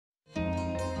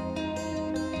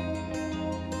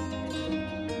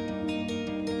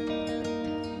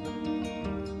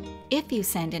If you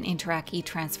send an Interac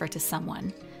eTransfer to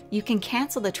someone, you can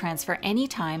cancel the transfer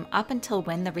anytime up until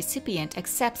when the recipient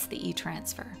accepts the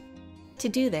eTransfer. To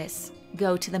do this,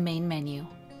 go to the main menu,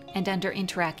 and under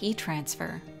Interac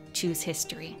eTransfer, choose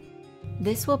History.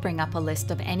 This will bring up a list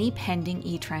of any pending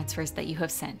eTransfers that you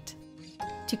have sent.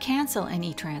 To cancel an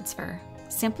eTransfer,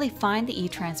 simply find the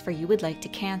eTransfer you would like to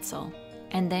cancel,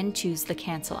 and then choose the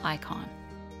Cancel icon.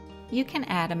 You can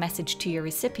add a message to your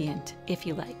recipient if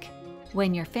you like.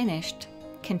 When you're finished,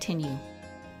 continue.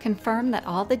 Confirm that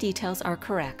all the details are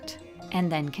correct,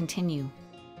 and then continue.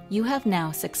 You have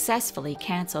now successfully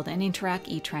canceled an Interac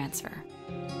eTransfer.